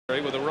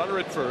with a runner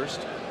at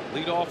first.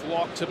 Leadoff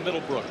walk to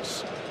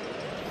Middlebrooks.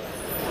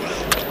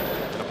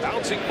 A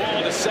bouncing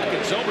ball to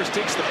second. Zobrist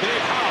takes the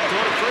big hop. Throw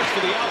to first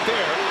for the out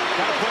there.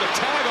 Got to put a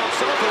tag on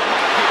Soto.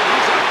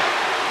 He's out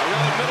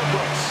around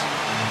Middlebrooks.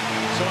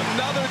 So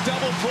another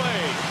double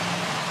play.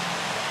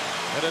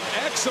 And an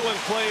excellent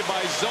play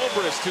by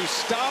Zobrist, who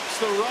stops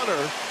the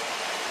runner.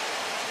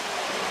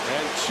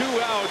 And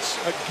 2 outs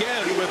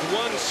again with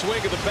 1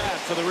 swing of the bat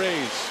for the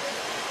Rays.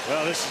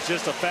 Well, this is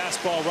just a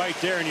fastball right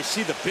there, and you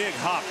see the big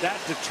hop. That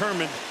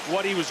determined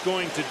what he was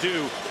going to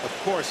do.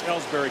 Of course,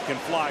 Ellsbury can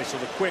fly, so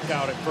the quick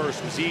out at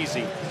first was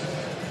easy.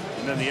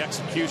 And then the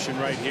execution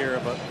right here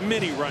of a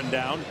mini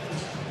rundown.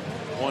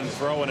 1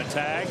 throw and a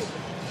tag.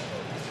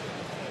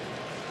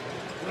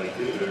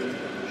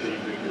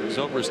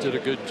 Zobrist did a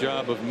good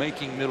job of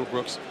making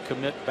Middlebrooks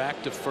commit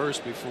back to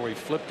first before he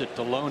flipped it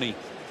to Loney.